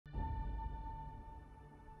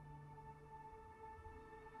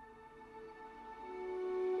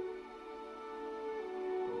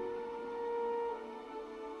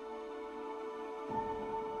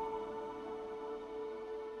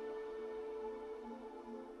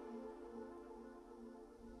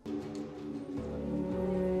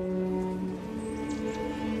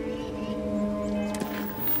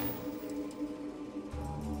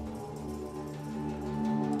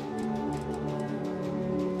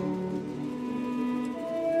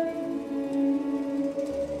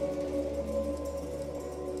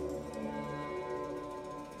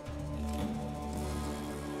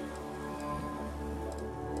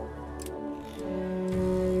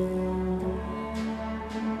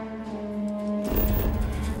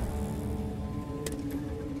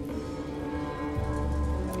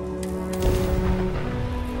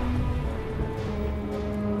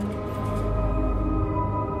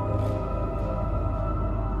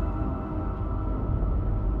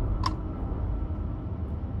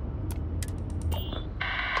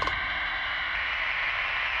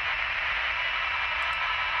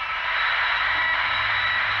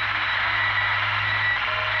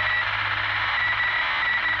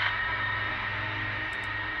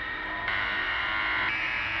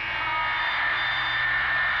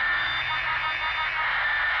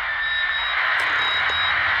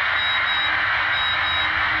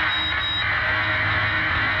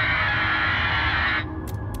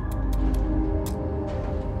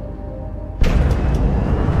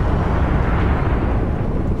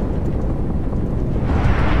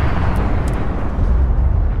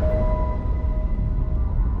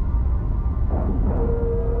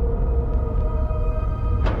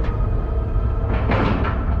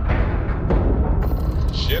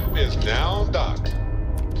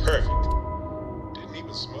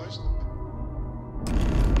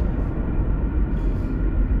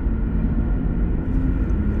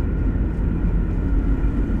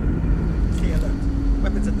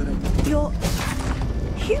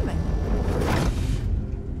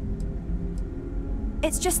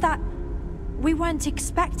just that we weren't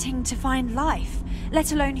expecting to find life,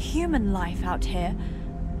 let alone human life out here.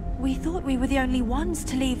 We thought we were the only ones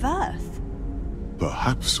to leave Earth.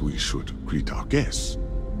 Perhaps we should greet our guests.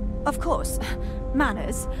 Of course.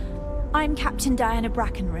 Manners. I'm Captain Diana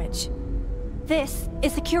Brackenridge. This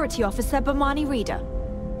is Security Officer Bomani Reader.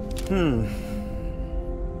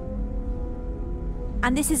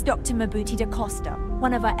 And this is Dr. Mabuti da Costa,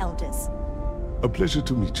 one of our elders. A pleasure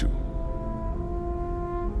to meet you.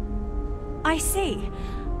 I see.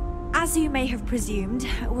 As you may have presumed,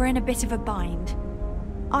 we're in a bit of a bind.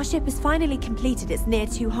 Our ship has finally completed its near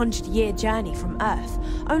 200-year journey from Earth,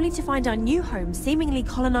 only to find our new home seemingly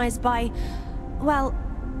colonized by... well,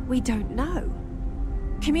 we don't know.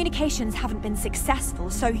 Communications haven't been successful,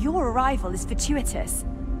 so your arrival is fortuitous.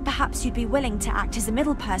 Perhaps you'd be willing to act as a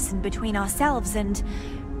middle person between ourselves and...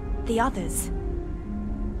 the others.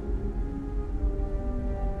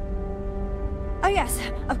 Oh yes,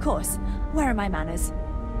 of course. Where are my manners?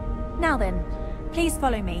 Now then, please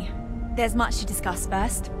follow me. There's much to discuss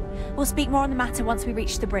first. We'll speak more on the matter once we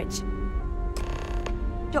reach the bridge.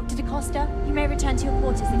 Dr. da Costa, you may return to your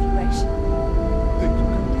quarters if you wish. Thank you,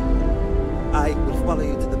 Captain. I will follow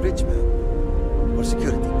you to the bridge, ma'am. For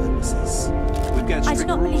security purposes. We've got I strict do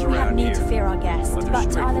not rules believe we have around need here. to fear our guest, But they're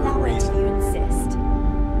but strict I'll for a allow it if reason. you insist.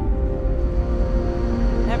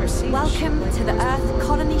 Never seen Welcome a ship to the like Earth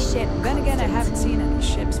colony ship. Then again, I haven't seen any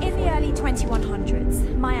ships In before. the early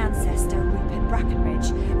 2100s, my ancestor, Rupert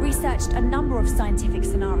Brackenridge, researched a number of scientific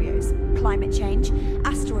scenarios: climate change,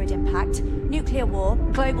 asteroid impact, nuclear war,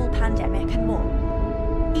 global pandemic, and more.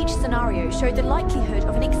 Each scenario showed the likelihood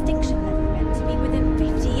of an extinction event to be within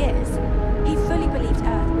 50 years. He fully believed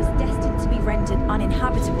Earth was destined to be rendered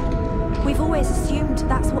uninhabitable. We've always assumed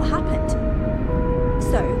that's what happened.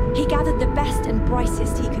 So, he gathered the best and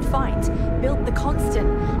brightest he could find, built the Constant,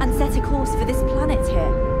 and set a course for this planet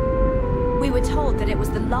here. We were told that it was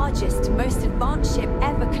the largest, most advanced ship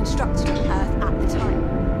ever constructed on Earth at the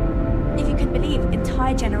time. If you can believe,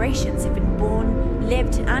 entire generations have been born,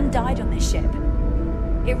 lived, and died on this ship.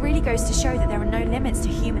 It really goes to show that there are no limits to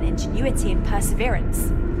human ingenuity and perseverance.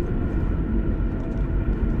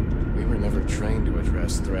 We were never trained to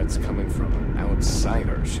address threats coming from outside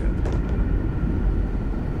our ship.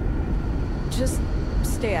 Just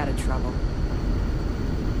stay out of trouble.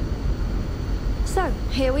 So,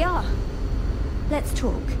 here we are. Let's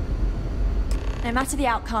talk. No matter the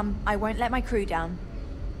outcome, I won't let my crew down.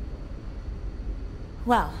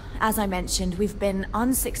 Well, as I mentioned, we've been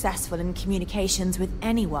unsuccessful in communications with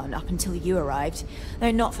anyone up until you arrived,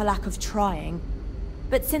 though not for lack of trying.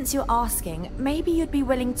 But since you're asking, maybe you'd be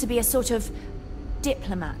willing to be a sort of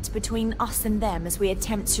diplomat between us and them as we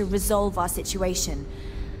attempt to resolve our situation.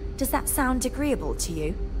 Does that sound agreeable to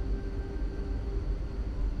you?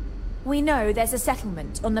 We know there's a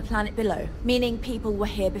settlement on the planet below, meaning people were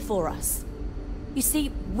here before us. You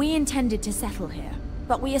see, we intended to settle here,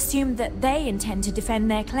 but we assumed that they intend to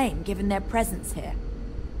defend their claim given their presence here.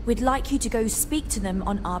 We'd like you to go speak to them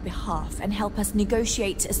on our behalf and help us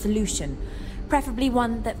negotiate a solution, preferably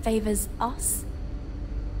one that favors us.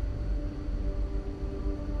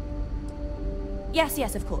 Yes,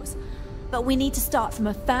 of course. But we need to start from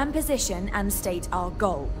a firm position and state our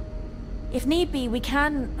goal. If need be, we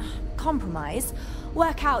can compromise,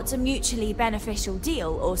 work out a mutually beneficial deal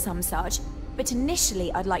or some such, but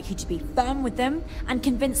initially I'd like you to be firm with them and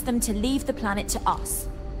convince them to leave the planet to us.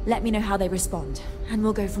 Let me know how they respond, and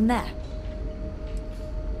we'll go from there.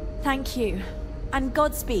 Thank you, and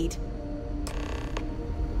Godspeed.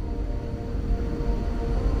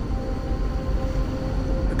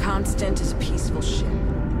 The Constant is a peaceful ship.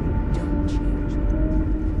 Don't change.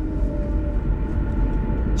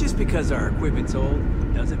 Just because our equipment's old,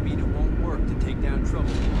 doesn't mean it won't work to take down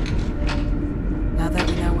trouble. Now that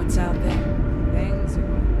we know what's out there, things are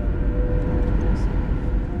going.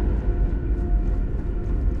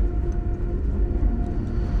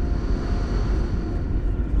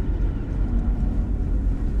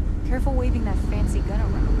 Careful waving that fancy gun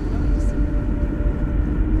around.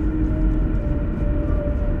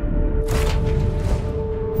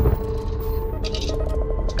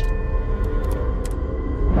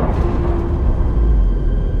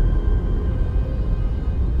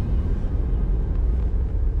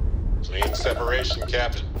 Clean separation,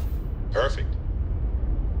 Captain. Perfect.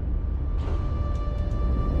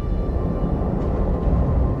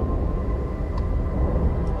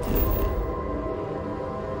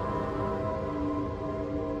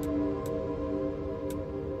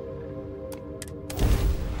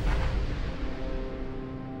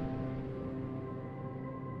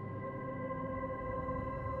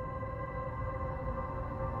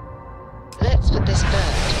 Let's that this bird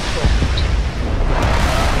brought.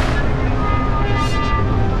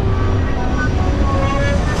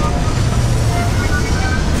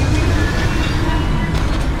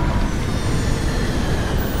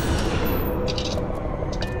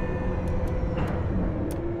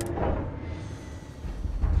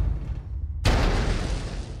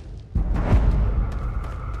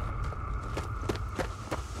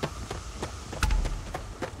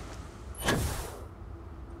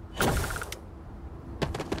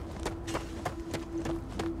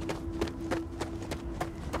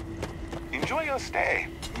 Enjoy your stay,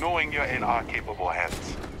 knowing you're in our capable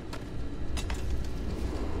hands.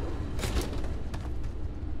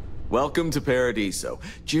 Welcome to Paradiso.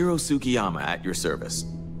 Jiro Sugiyama at your service.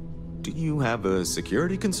 Do you have a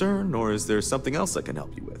security concern, or is there something else I can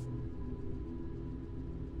help you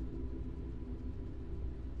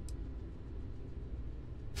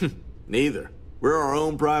with? Neither. We're our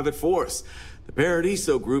own private force. The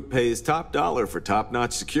Paradiso group pays top dollar for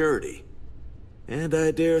top-notch security. And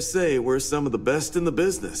I dare say we're some of the best in the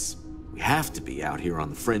business. We have to be out here on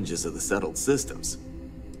the fringes of the settled systems.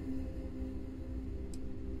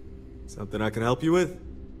 Something I can help you with?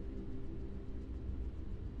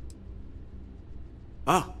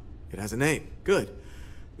 Ah, it has a name. Good.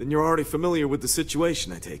 Then you're already familiar with the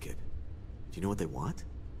situation, I take it. Do you know what they want?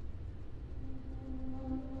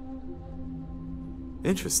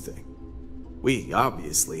 Interesting. We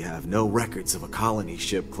obviously have no records of a colony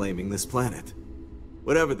ship claiming this planet.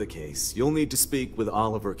 Whatever the case, you'll need to speak with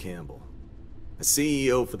Oliver Campbell, a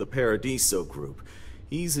CEO for the Paradiso Group.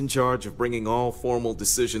 He's in charge of bringing all formal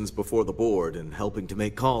decisions before the board and helping to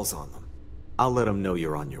make calls on them. I'll let him know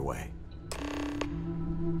you're on your way.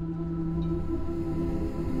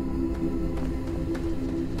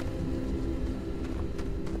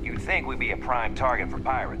 You'd think we'd be a prime target for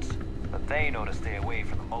pirates, but they know to stay away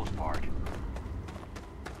for the most part.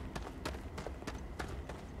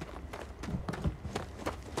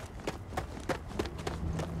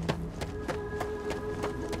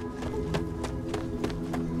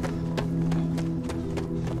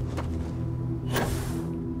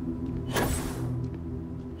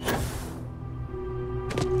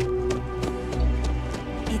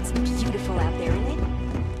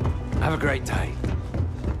 Have a great day.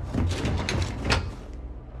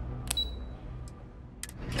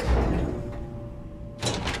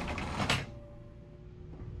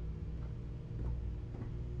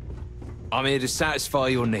 I'm here to satisfy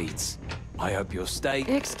your needs. I hope you'll stay.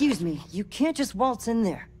 Excuse me, you can't just waltz in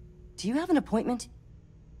there. Do you have an appointment?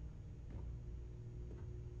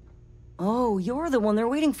 Oh, you're the one they're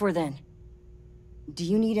waiting for then. Do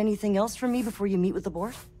you need anything else from me before you meet with the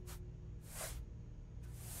board?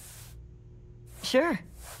 Sure.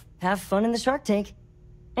 Have fun in the shark tank.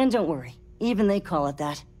 And don't worry, even they call it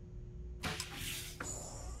that.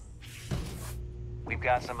 We've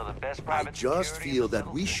got some of the best private I just feel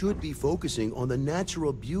that we should be focusing on the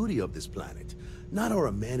natural beauty of this planet, not our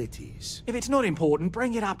amenities. If it's not important,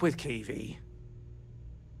 bring it up with Kiwi.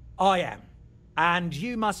 I am. And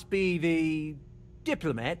you must be the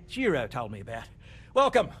diplomat Jiro told me about.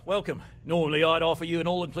 Welcome, welcome. Normally I'd offer you an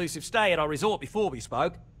all-inclusive stay at our resort before we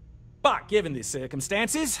spoke. But given the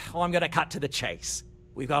circumstances, I'm gonna cut to the chase.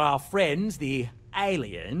 We've got our friends, the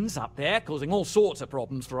aliens, up there, causing all sorts of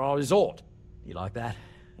problems for our resort. You like that?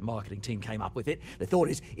 The marketing team came up with it. The thought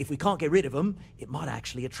is, if we can't get rid of them, it might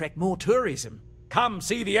actually attract more tourism. Come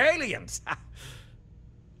see the aliens!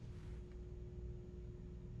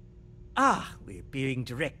 Ah, we're being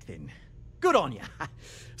direct then. Good on you.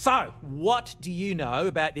 So, what do you know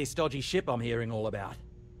about this dodgy ship I'm hearing all about?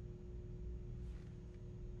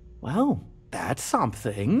 Well, that's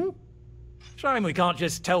something. Shame we can't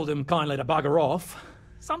just tell them kindly to bugger off.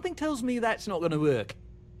 Something tells me that's not going to work.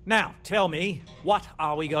 Now, tell me, what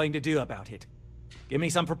are we going to do about it? Give me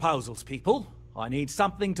some proposals, people. I need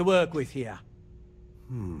something to work with here.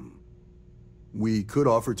 We could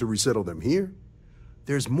offer to resettle them here.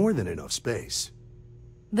 There's more than enough space.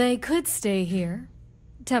 They could stay here,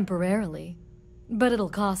 temporarily, but it'll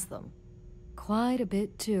cost them. Quite a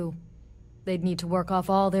bit, too. They'd need to work off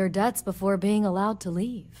all their debts before being allowed to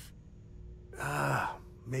leave.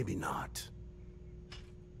 Maybe not.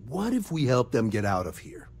 What if we help them get out of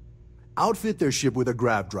here? Outfit their ship with a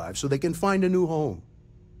grav drive so they can find a new home.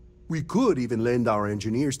 We could even lend our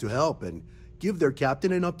engineers to help and give their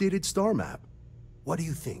captain an updated star map. What do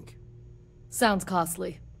you think? Sounds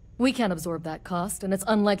costly. We can't absorb that cost, and it's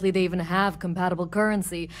unlikely they even have compatible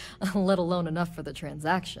currency, let alone enough for the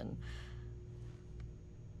transaction.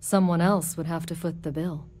 Someone else would have to foot the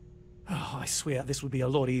bill. Oh, I swear this would be a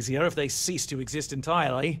lot easier if they ceased to exist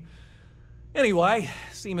entirely. Anyway,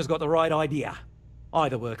 Seema's got the right idea.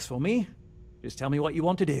 Either works for me. Just tell me what you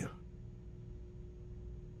want to do.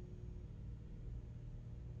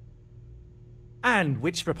 And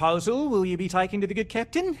which proposal will you be taking to the good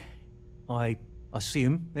captain? I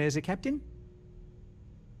assume there's a captain?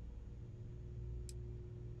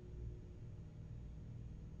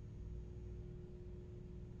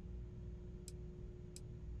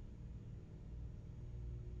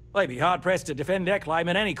 They'd be hard-pressed to defend their claim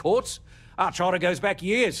in any courts. Our charter goes back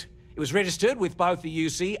years. It was registered with both the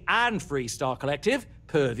UC and Freestar Collective,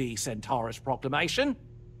 per the Centaurus Proclamation.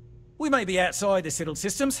 We may be outside the settled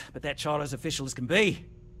systems, but that charter's official as can be.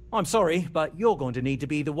 I'm sorry, but you're going to need to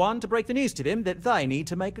be the one to break the news to them that they need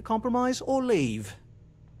to make a compromise or leave.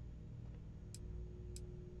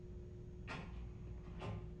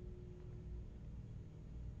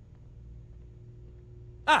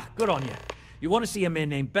 Ah, good on you. You want to see a man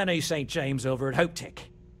named Benny St. James over at Hope Tech.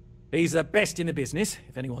 He's the best in the business.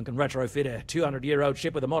 If anyone can retrofit a 200-year-old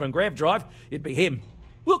ship with a modern grav drive, it'd be him.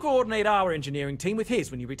 We'll coordinate our engineering team with his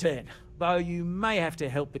when you return, though you may have to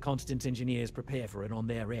help the Constance engineers prepare for it on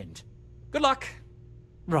their end. Good luck.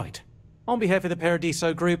 Right. On behalf of the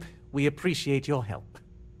Paradiso Group, we appreciate your help.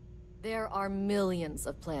 There are millions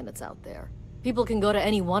of planets out there. People can go to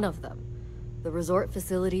any one of them. The resort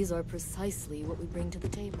facilities are precisely what we bring to the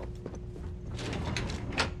table.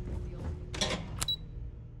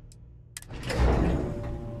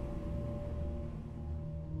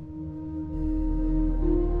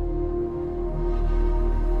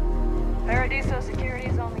 Paradiso security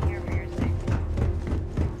is only here for your safety.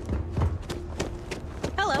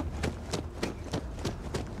 Hello.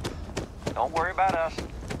 Don't worry about us.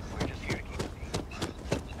 We're just here to keep it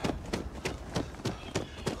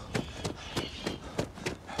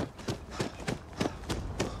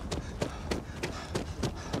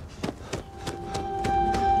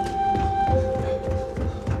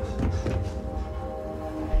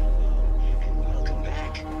Welcome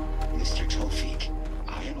back, Mr. Tofik.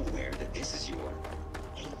 I am aware that this is your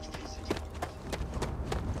 8th visit.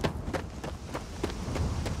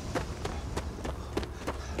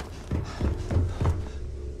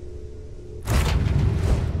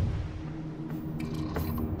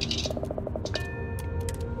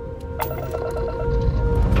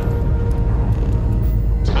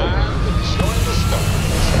 Time to join the stars.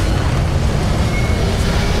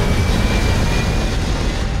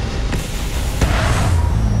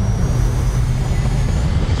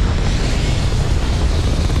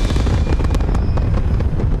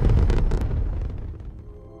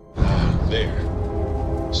 There.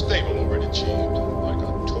 Stable already achieved, like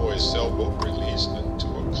a toy sailboat released into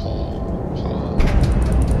a calm pond.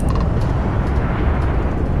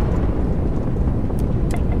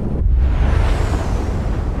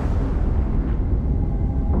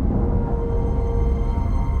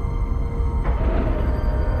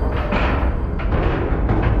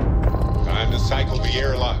 Time to cycle the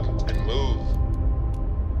airlock and move.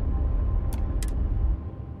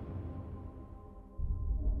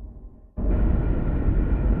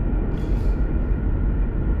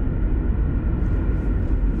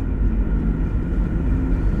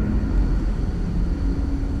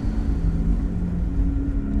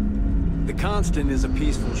 The Constant is a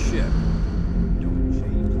peaceful ship. Don't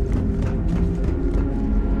change.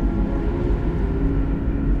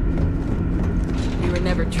 We were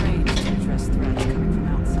never trained to address threats coming from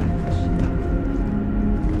outside the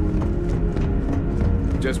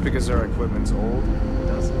ship. Just because our equipment's old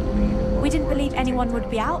doesn't mean... We didn't believe anyone would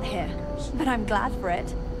be out here, but I'm glad for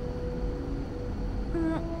it.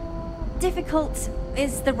 Difficult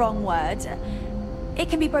is the wrong word. It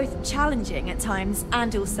can be both challenging at times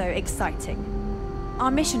and also exciting. Our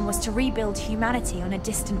mission was to rebuild humanity on a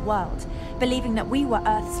distant world, believing that we were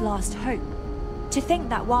Earth's last hope. To think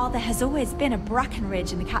that while there has always been a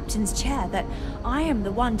Brackenridge in the captain's chair, that I am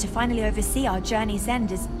the one to finally oversee our journey's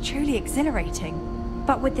end is truly exhilarating.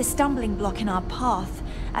 But with this stumbling block in our path,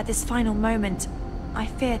 at this final moment, I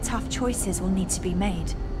fear tough choices will need to be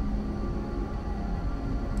made.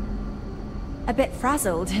 A bit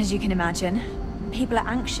frazzled, as you can imagine. People are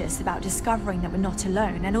anxious about discovering that we're not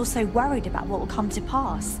alone, and also worried about what will come to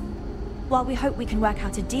pass. While we hope we can work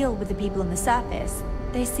out a deal with the people on the surface,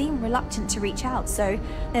 they seem reluctant to reach out, so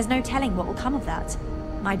there's no telling what will come of that.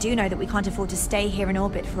 I do know that we can't afford to stay here in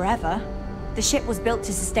orbit forever. The ship was built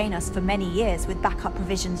to sustain us for many years with backup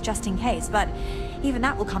provisions just in case, but even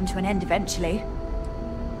that will come to an end eventually.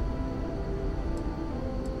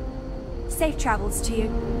 Safe travels to you.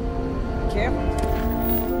 Careful.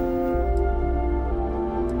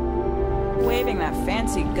 Waving that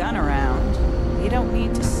fancy gun around. You don't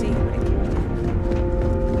need to see what it can do.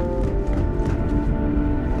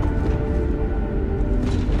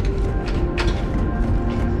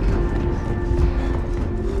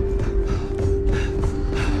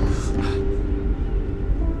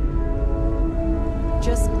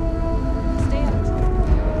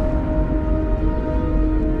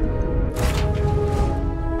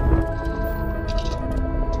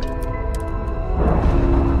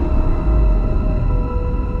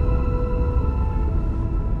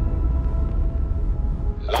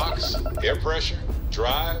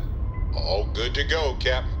 drive? All good to go,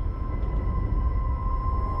 Captain.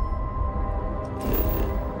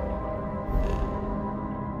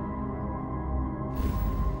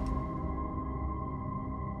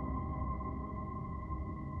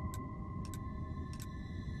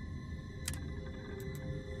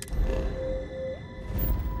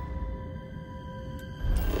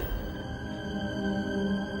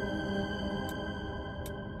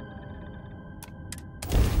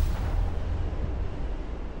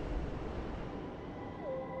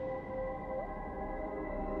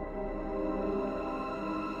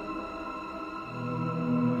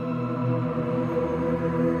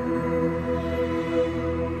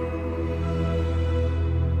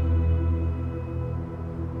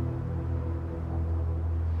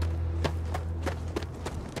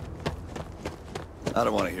 I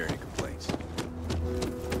don't want to hear any complaints.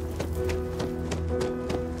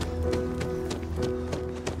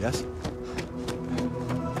 Yes?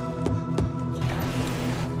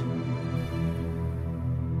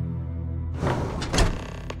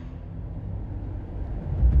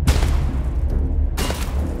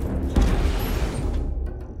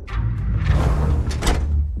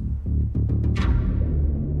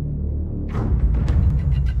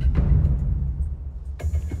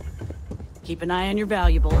 Keep an eye on your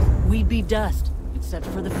valuables. We'd be dust, except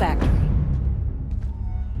for the factory.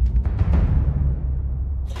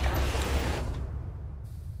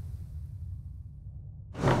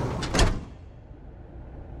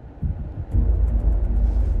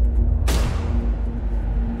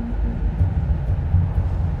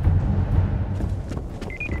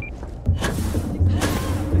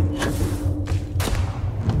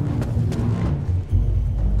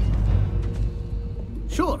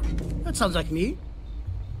 Sure. That sounds like me.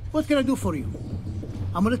 What can I do for you?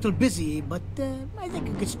 I'm a little busy, but I think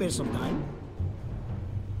I could spare some time.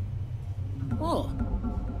 Oh,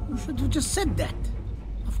 you should have just said that.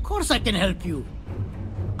 Of course I can help you.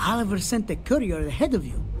 Oliver sent a courier ahead of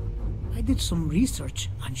you. I did some research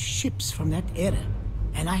on ships from that era,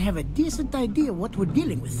 and I have a decent idea what we're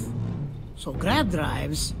dealing with. So grav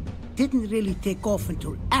drives didn't really take off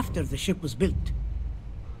until after the ship was built.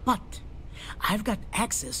 But I've got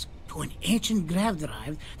access to an ancient grav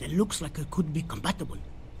drive that looks like it could be compatible.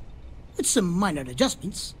 With some minor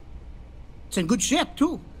adjustments. It's in good shape,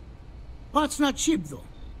 too. Parts not cheap, though.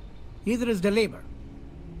 Neither is the labor.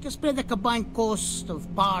 Just pay the combined cost of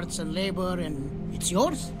parts and labor, and it's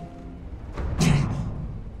yours.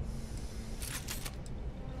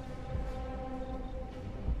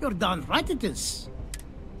 You're darn right it is.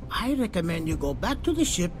 I recommend you go back to the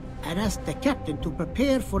ship and ask the captain to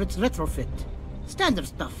prepare for its retrofit. Standard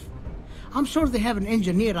stuff. I'm sure they have an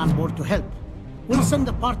engineer on board to help. We'll send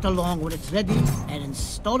the part along when it's ready and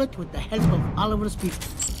install it with the help of Oliver's people.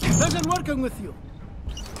 Pleasure working with you.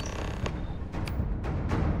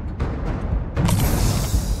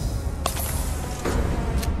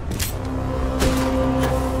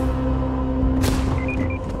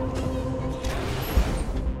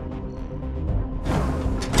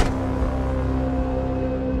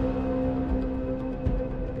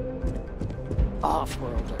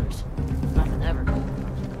 Off-worlders. Nothing ever.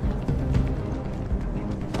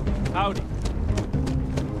 Howdy.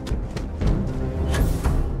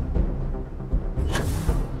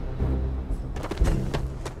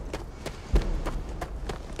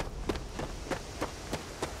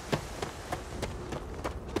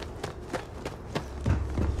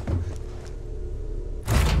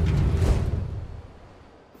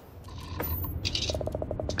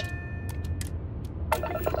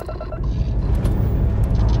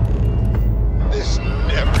 This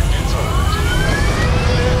never gets old.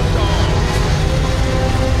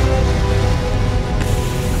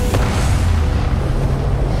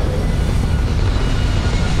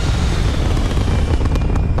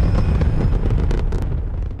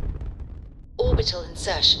 Orbital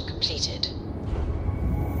insertion completed.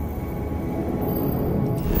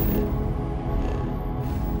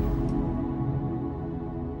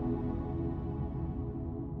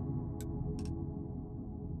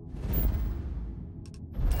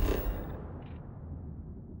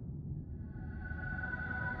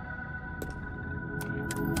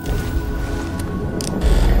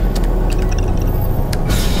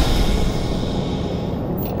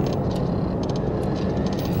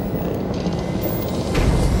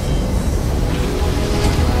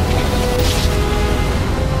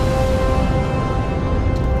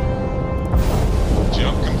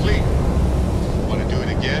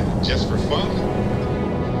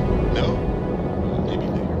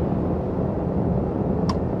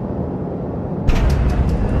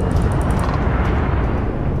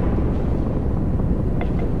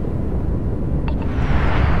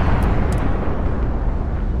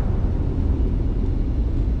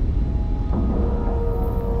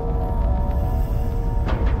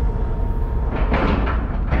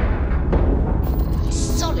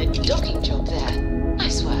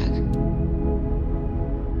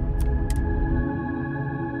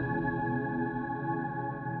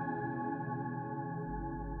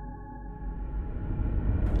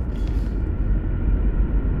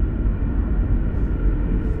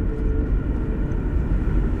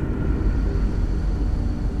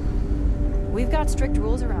 We've got strict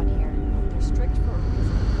rules around here. They're strict for a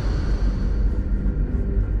reason.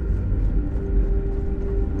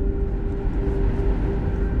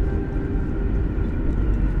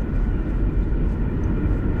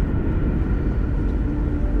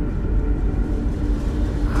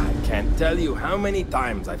 I can't tell you how many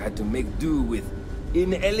times I've had to make do with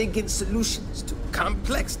inelegant solutions to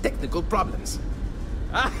complex technical problems.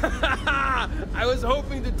 I was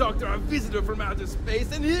hoping to talk to our visitor from outer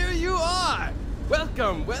space, and here you are!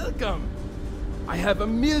 Welcome, welcome! I have a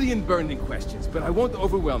million burning questions, but I won't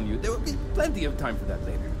overwhelm you. There will be plenty of time for that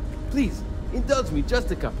later. Please, indulge me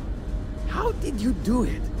just a couple. How did you do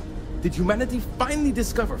it? Did humanity finally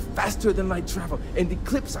discover faster-than-light travel and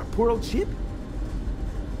eclipse our poor old ship?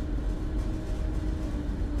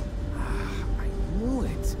 I knew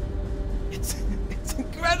it. It's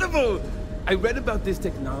incredible! I read about this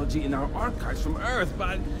technology in our archives from Earth,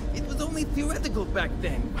 but it was only theoretical back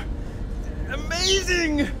then.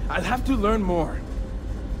 Amazing! I'll have to learn more.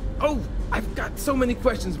 Oh, I've got so many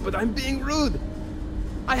questions, but I'm being rude.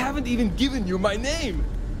 I haven't even given you my name.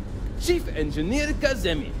 Chief Engineer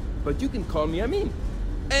Kazemi, but you can call me Amin.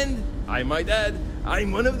 And, I might add,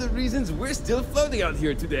 I'm one of the reasons we're still floating out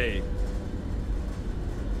here today.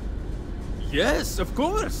 Yes, of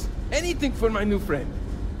course. Anything for my new friend.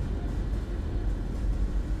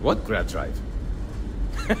 What grab drive?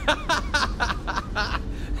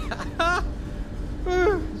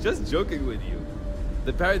 Just joking with you.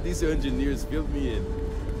 The Paradiso engineers filled me in.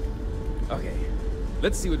 Okay,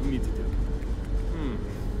 let's see what we need to do.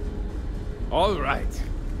 All right.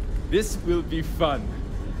 This will be fun.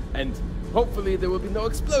 And hopefully there will be no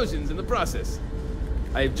explosions in the process.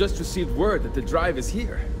 I have just received word that the drive is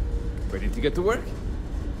here. Ready to get to work?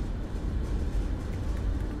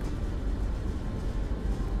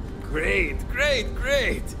 Great, great,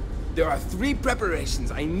 great! There are 3 preparations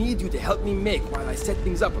I need you to help me make while I set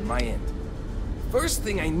things up on my end. First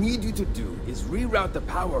thing I need you to do is reroute the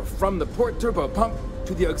power from the port turbo pump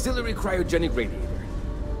to the auxiliary cryogenic radiator.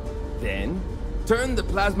 Then, turn the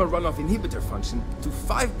plasma runoff inhibitor function to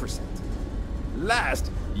 5%. Last,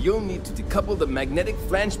 you'll need to decouple the magnetic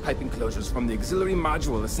flange pipe enclosures from the auxiliary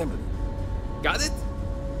module assembly. Got it?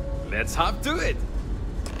 Let's hop to it!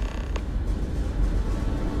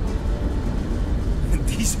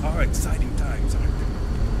 These are exciting times, aren't they?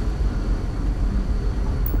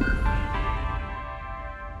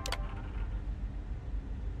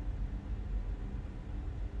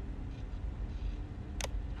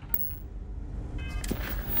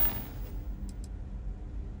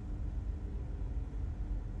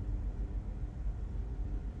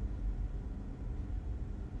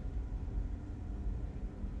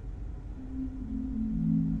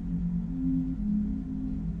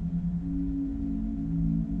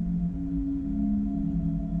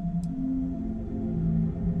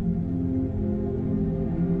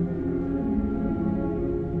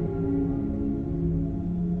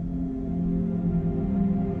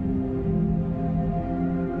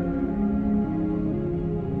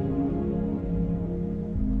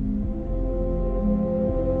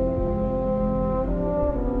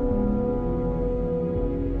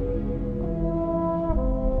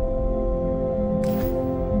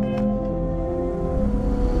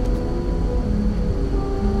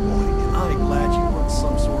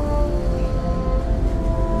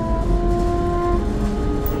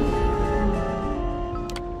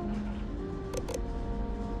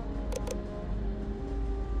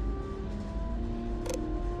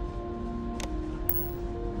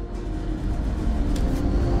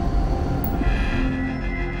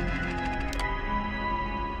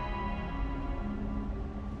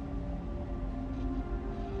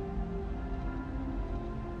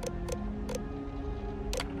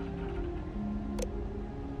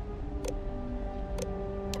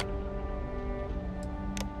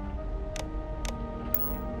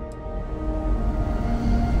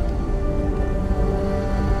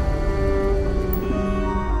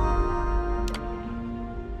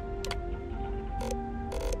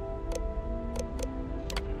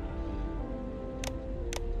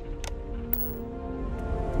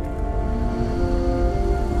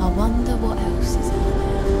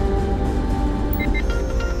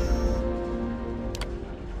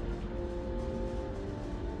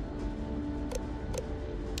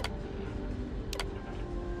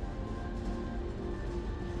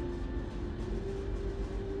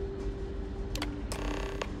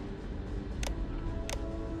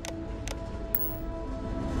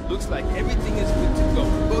 Looks like everything is good to go,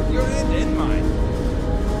 both your end and mine.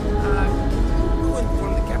 Go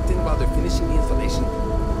inform the captain while they're finishing the installation.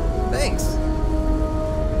 Thanks.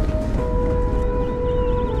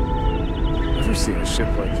 never seen a ship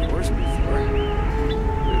like yours before.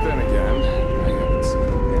 But then again, I haven't seen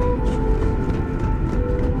any ship.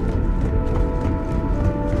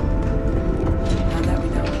 Now that we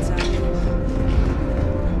know what's happening.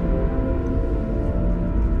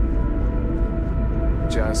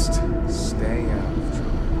 Just stay out of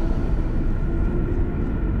trouble.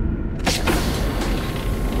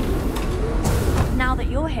 Now that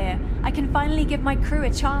you're here, I can finally give my crew a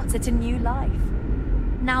chance at a new life.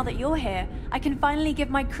 Now that you're here, I can finally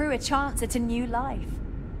give my crew a chance at a new life.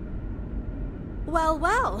 Well,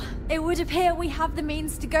 well, it would appear we have the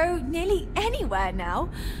means to go nearly anywhere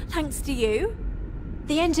now, thanks to you.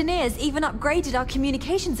 The engineers even upgraded our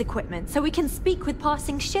communications equipment so we can speak with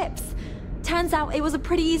passing ships. Turns out it was a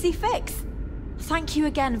pretty easy fix. Thank you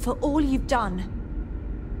again for all you've done.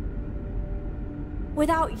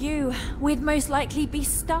 Without you, we'd most likely be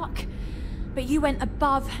stuck. But you went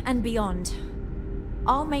above and beyond.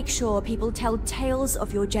 I'll make sure people tell tales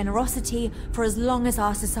of your generosity for as long as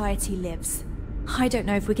our society lives. I don't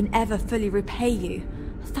know if we can ever fully repay you.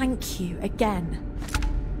 Thank you again.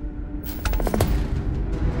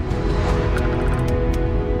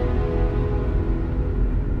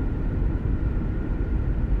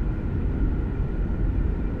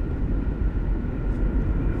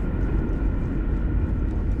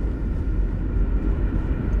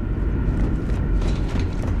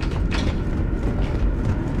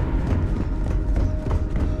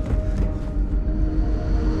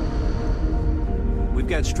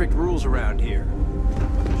 Got strict rules around here.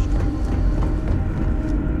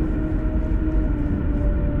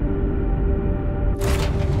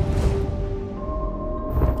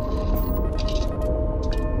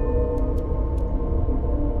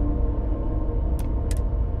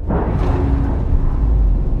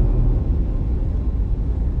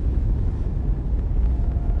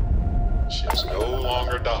 Ship's no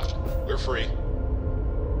longer docked. We're free.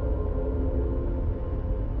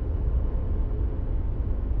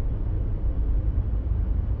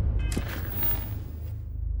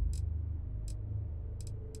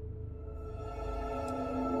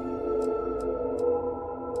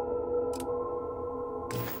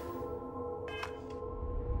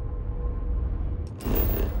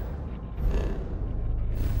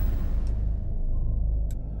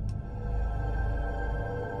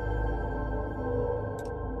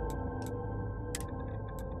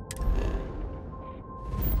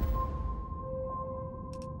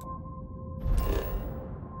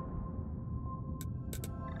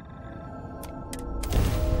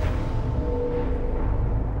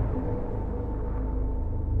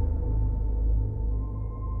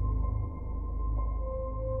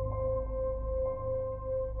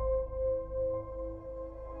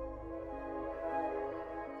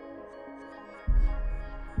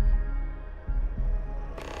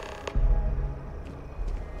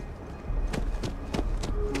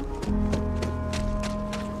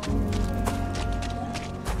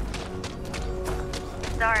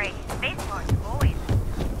 Sorry, spaceport's always...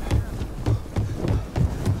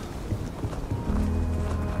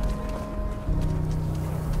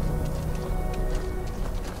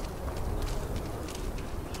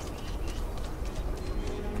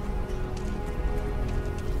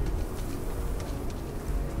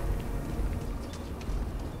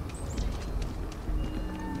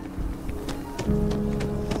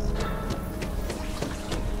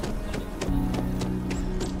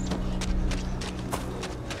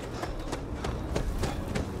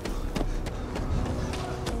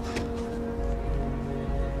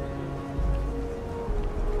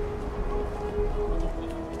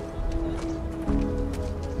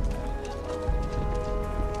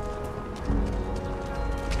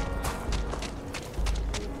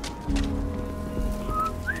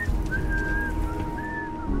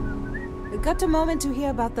 Got a moment to hear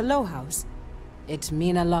about the Low House? It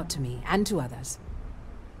means a lot to me, and to others.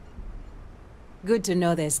 Good to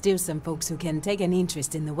know there's still some folks who can take an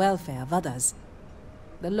interest in the welfare of others.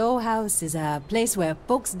 The Low House is a place where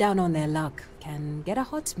folks down on their luck can get a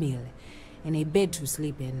hot meal and a bed to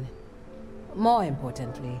sleep in. More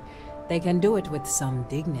importantly, they can do it with some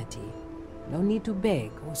dignity. No need to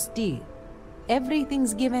beg or steal.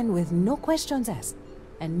 Everything's given with no questions asked,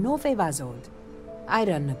 and no favors owed. I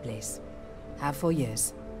run the place. Have for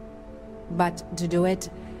years. But to do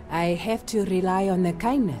it, I have to rely on the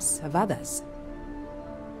kindness of others.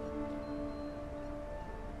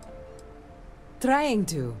 Trying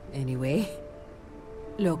to, anyway.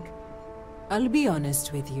 Look, I'll be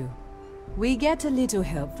honest with you. We get a little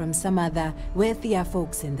help from some other wealthier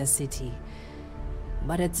folks in the city.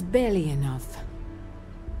 But it's barely enough.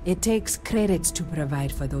 It takes credits to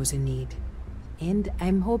provide for those in need. And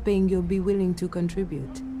I'm hoping you'll be willing to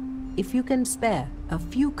contribute. If you can spare a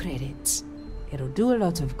few credits, it'll do a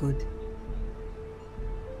lot of good.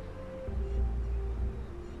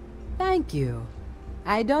 Thank you.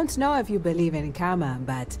 I don't know if you believe in karma,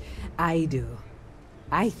 but I do.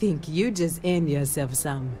 I think you just earned yourself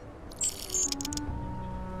some.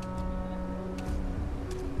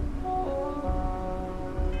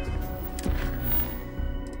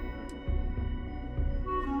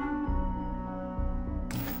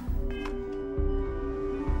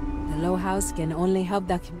 The Low House can only help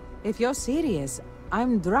that. If you're serious,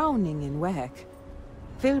 I'm drowning in work.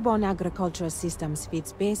 Philborn Agricultural Systems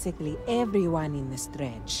feeds basically everyone in the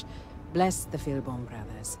stretch. Bless the Philborn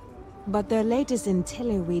brothers. But their latest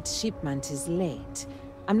IntelliWheat shipment is late.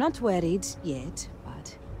 I'm not worried yet,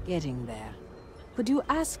 but getting there. Could you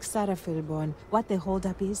ask Sarah Philborn what the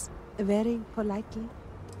holdup is? Very politely?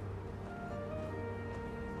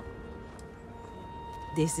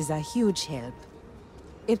 This is a huge help.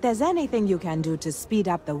 If there's anything you can do to speed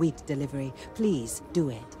up the wheat delivery, please do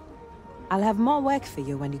it. I'll have more work for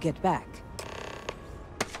you when you get back.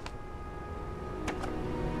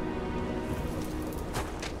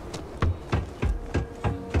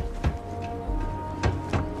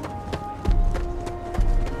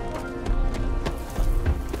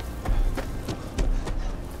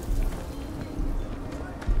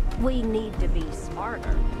 We need to be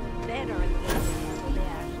smarter, better at this.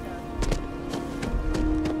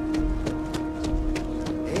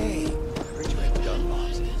 Hey, where'd you have gun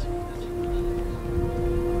boxes?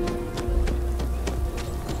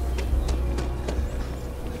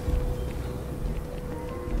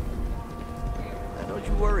 Now don't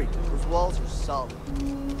you worry, those walls are solid.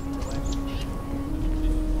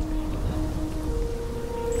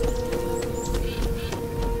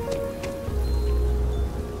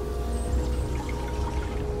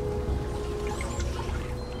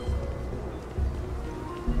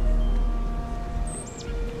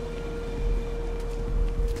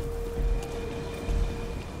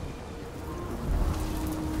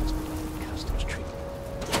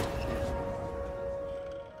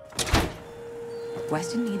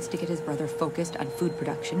 Weston needs to get his brother focused on food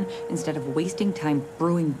production instead of wasting time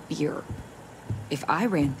brewing beer. If I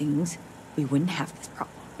ran things, we wouldn't have this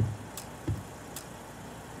problem.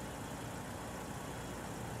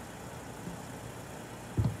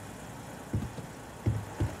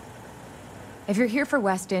 If you're here for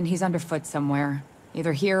Weston, he's underfoot somewhere.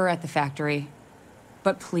 Either here or at the factory.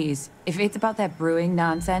 But please, if it's about that brewing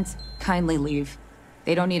nonsense, kindly leave.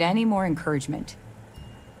 They don't need any more encouragement.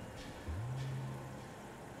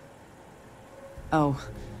 Oh,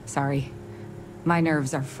 sorry. My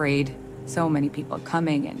nerves are frayed. So many people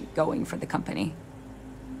coming and going for the company.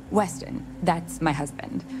 Weston, that's my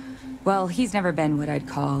husband. Well, he's never been what I'd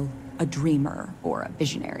call a dreamer or a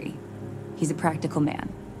visionary. He's a practical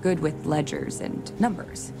man, good with ledgers and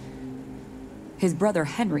numbers. His brother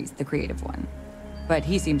Henry's the creative one, but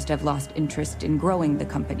he seems to have lost interest in growing the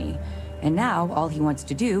company, and now all he wants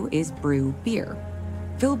to do is brew beer.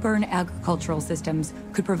 Philburn Agricultural Systems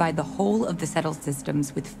could provide the whole of the settled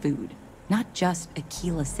systems with food, not just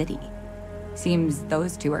Aquila City. Seems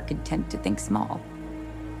those two are content to think small.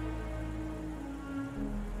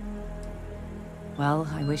 Well,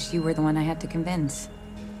 I wish you were the one I had to convince.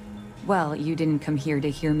 Well, you didn't come here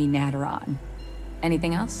to hear me natter on.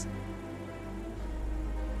 Anything else?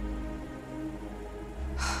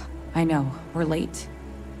 I know, we're late.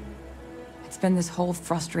 It's been this whole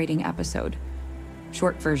frustrating episode.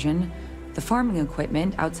 Short version, the farming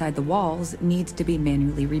equipment outside the walls needs to be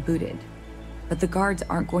manually rebooted. But the guards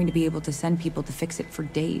aren't going to be able to send people to fix it for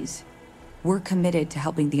days. We're committed to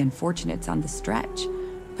helping the unfortunates on the stretch,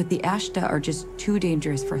 but the Ashta are just too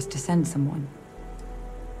dangerous for us to send someone.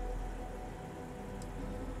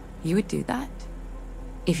 You would do that?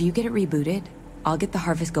 If you get it rebooted, I'll get the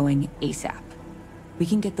harvest going ASAP. We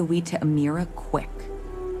can get the wheat to Amira quick.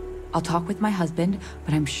 I'll talk with my husband,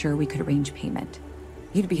 but I'm sure we could arrange payment.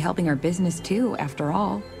 You'd be helping our business too, after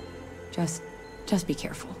all. Just be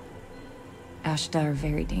careful. Ashta are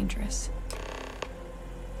very dangerous.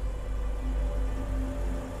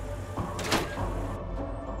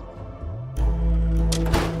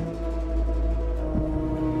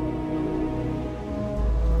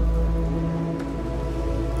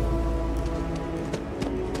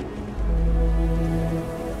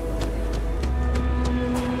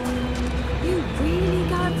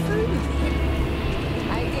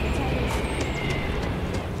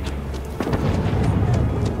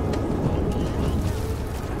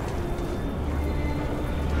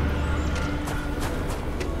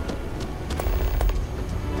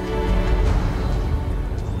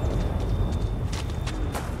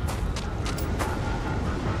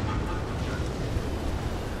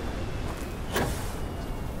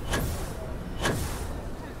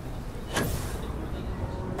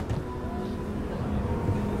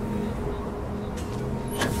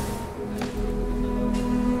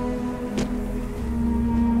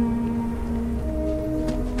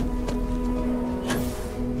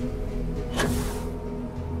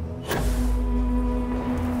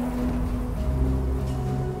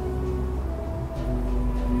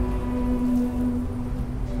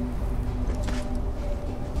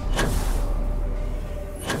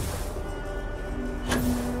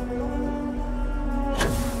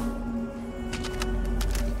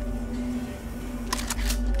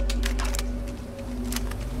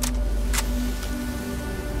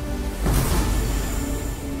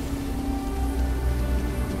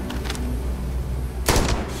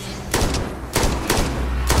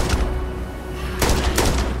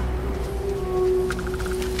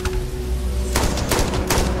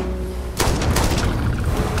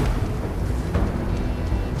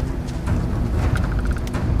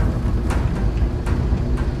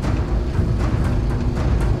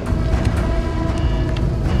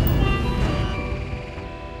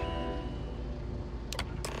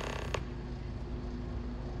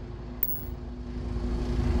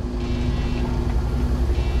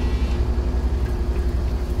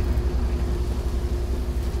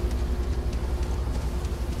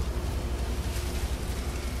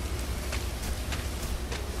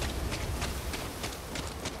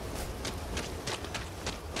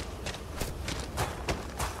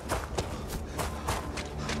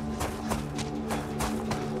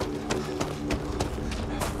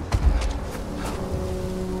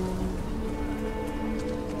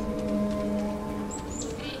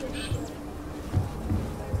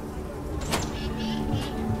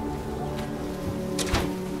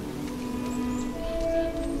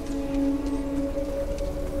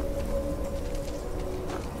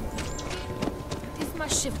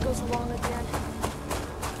 shift goes along again.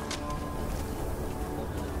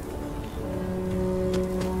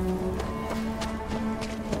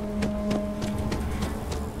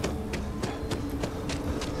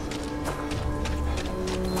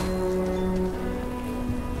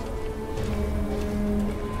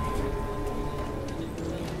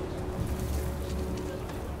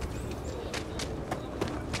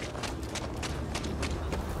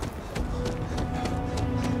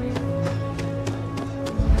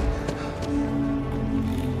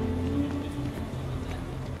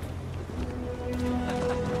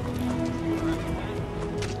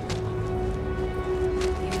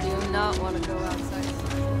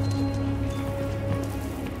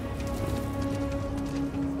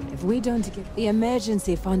 We don't get the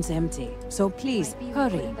emergency funds empty, so please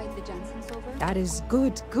hurry. That is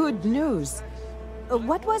good news.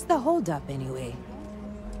 What was the holdup anyway?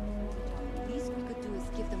 Least we could do is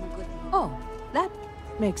give them a good lead. Oh, that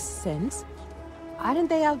makes sense. Aren't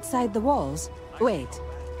they outside the walls? Wait,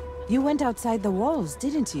 you went outside the walls,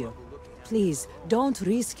 didn't you? Please, don't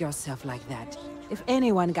risk yourself like that. If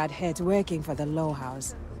anyone got hurt working for the Low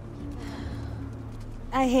House.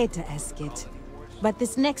 I hate to ask it, but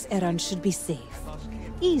this next errand should be safe.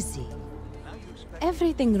 Easy.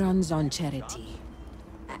 Everything runs on charity.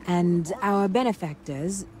 And our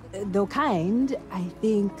benefactors, though kind, I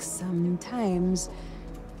think sometimes,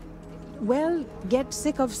 well, get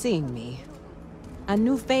sick of seeing me. A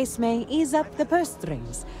new face may ease up the purse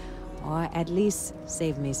strings, or at least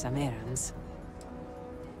save me some errands.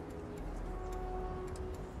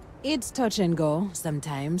 It's touch and go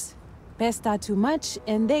sometimes. Pester too much,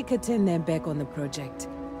 and they could turn their back on the project.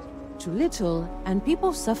 Too little, and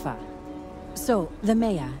people suffer. So, the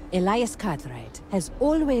mayor, Elias Cartwright, has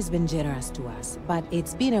always been generous to us, but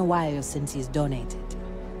it's been a while since he's donated.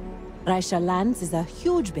 Raisha Lands is a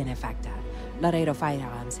huge benefactor. Laredo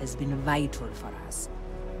Firearms has been vital for us.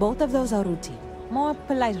 Both of those are routine, more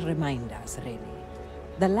polite reminders, really.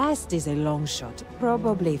 The last is a long shot,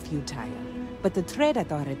 probably futile, but the Trade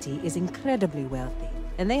Authority is incredibly wealthy,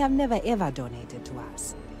 and they have never ever donated to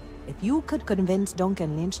us. If you could convince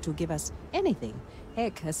Duncan Lynch to give us anything,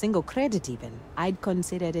 heck, a single credit even, I'd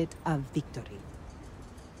consider it a victory.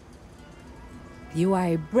 You are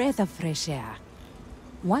a breath of fresh air.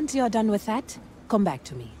 Once you're done with that, come back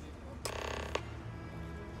to me.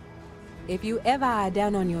 If you ever are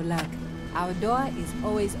down on your luck, our door is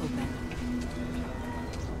always open.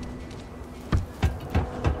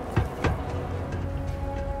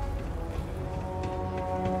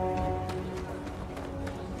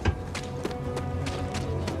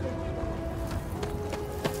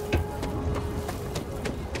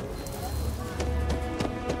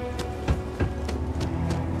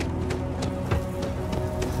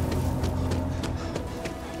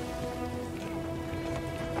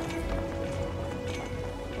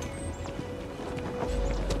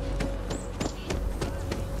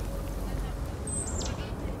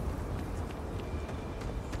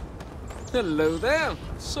 Hello there.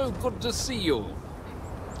 So good to see you.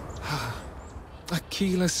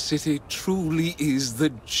 Aquila City truly is the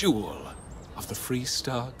jewel of the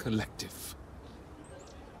Freestar Collective.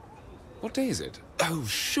 What day is it? Oh,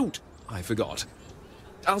 shoot. I forgot.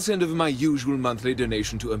 I'll send over my usual monthly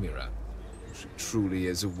donation to Amira. She truly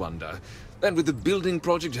is a wonder. And with the building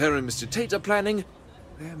project her and Mr. Tate are planning,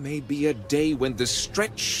 there may be a day when the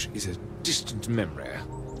stretch is a distant memory.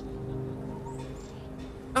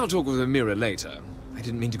 I'll talk with Amira later. I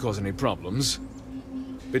didn't mean to cause any problems.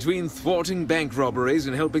 Between thwarting bank robberies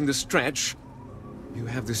and helping the stretch, you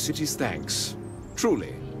have the city's thanks.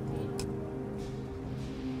 Truly.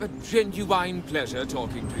 A genuine pleasure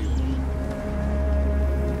talking to you.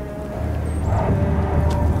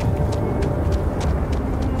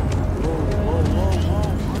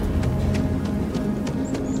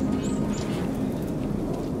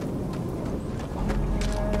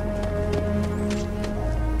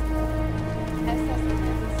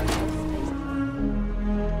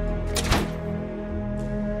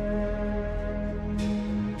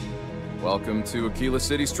 Welcome to Aquila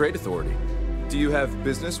City's Trade Authority. Do you have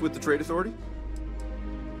business with the Trade Authority?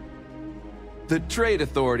 The Trade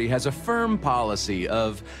Authority has a firm policy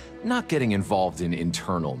of not getting involved in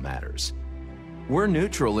internal matters. We're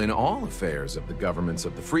neutral in all affairs of the governments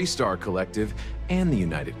of the Freestar Collective and the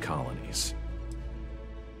United Colonies.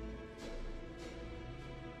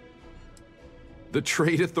 The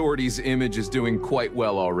Trade Authority's image is doing quite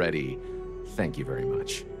well already. Thank you very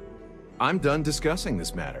much. I'm done discussing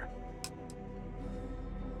this matter.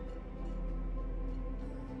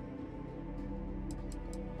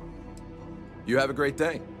 You have a great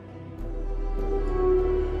day.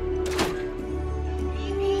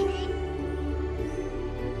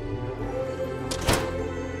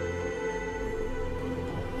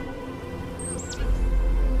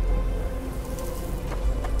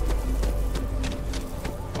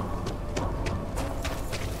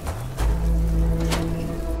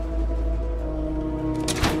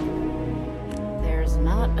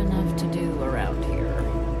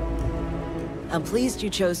 pleased you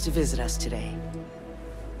chose to visit us today.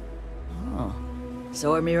 Oh.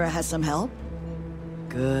 So Amira has some help?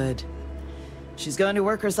 Good. She's going to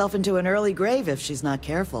work herself into an early grave if she's not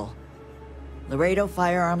careful. Laredo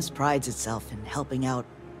Firearms prides itself in helping out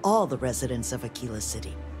all the residents of Aquila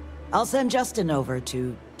City. I'll send Justin over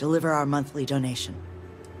to deliver our monthly donation.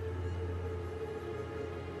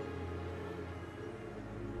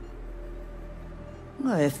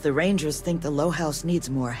 Well, if the Rangers think the Low House needs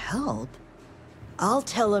more help, I'll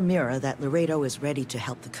tell Amira that Laredo is ready to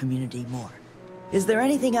help the community more. Is there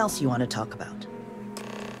anything else you want to talk about?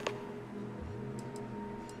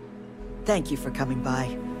 Thank you for coming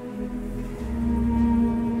by.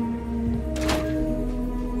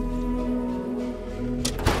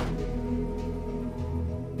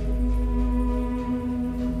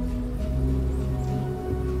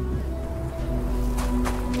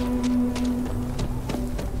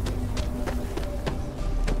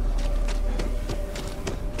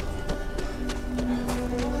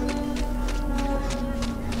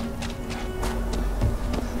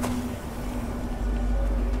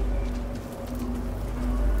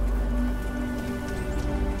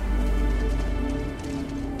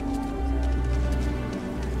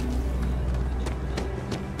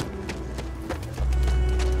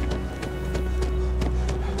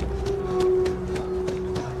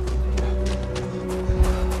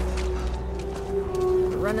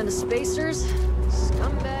 Running the spacers,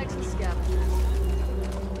 scumbags and scavengers.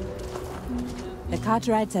 The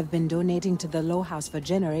Cartwrights have been donating to the Low House for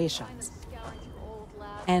generations.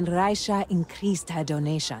 And Raisha increased her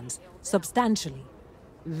donations substantially.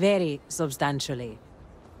 Very substantially.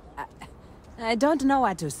 I don't know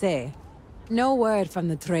what to say. No word from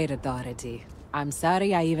the Trade Authority. I'm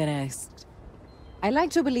sorry I even asked. I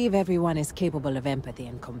like to believe everyone is capable of empathy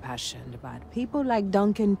and compassion, but people like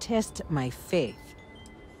Duncan test my faith.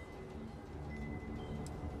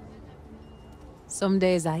 Some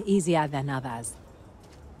days are easier than others.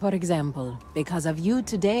 For example, because of you,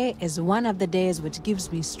 today is one of the days which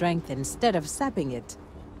gives me strength instead of sapping it.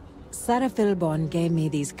 Sarah Philborn gave me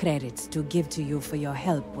these credits to give to you for your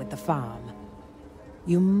help with the farm.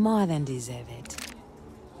 You more than deserve it.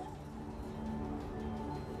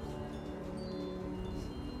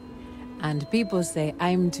 And people say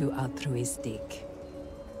I'm too altruistic.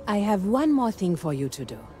 I have one more thing for you to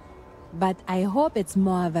do, but I hope it's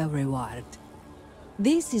more of a reward.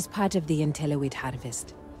 This is part of the Intellowit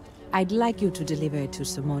harvest. I'd like you to deliver it to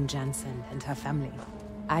Simone Jansen and her family.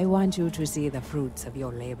 I want you to see the fruits of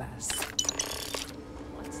your labors.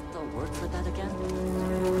 What's the word for that again?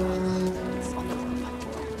 It's on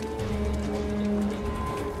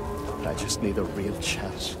the... I just need a real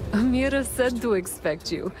chat. Amira said to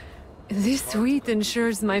expect you. This sweet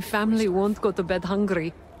ensures my family won't go to bed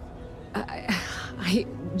hungry. I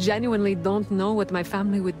genuinely don't know what my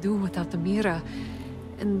family would do without Amira.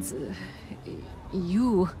 And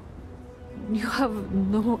you have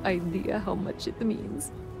no idea how much it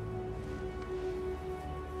means.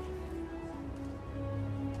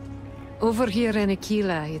 Over here in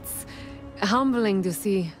Aquila, it's humbling to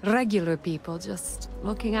see regular people just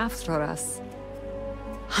looking after us.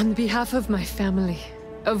 On behalf of my family,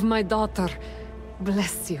 of my daughter,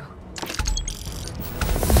 bless you.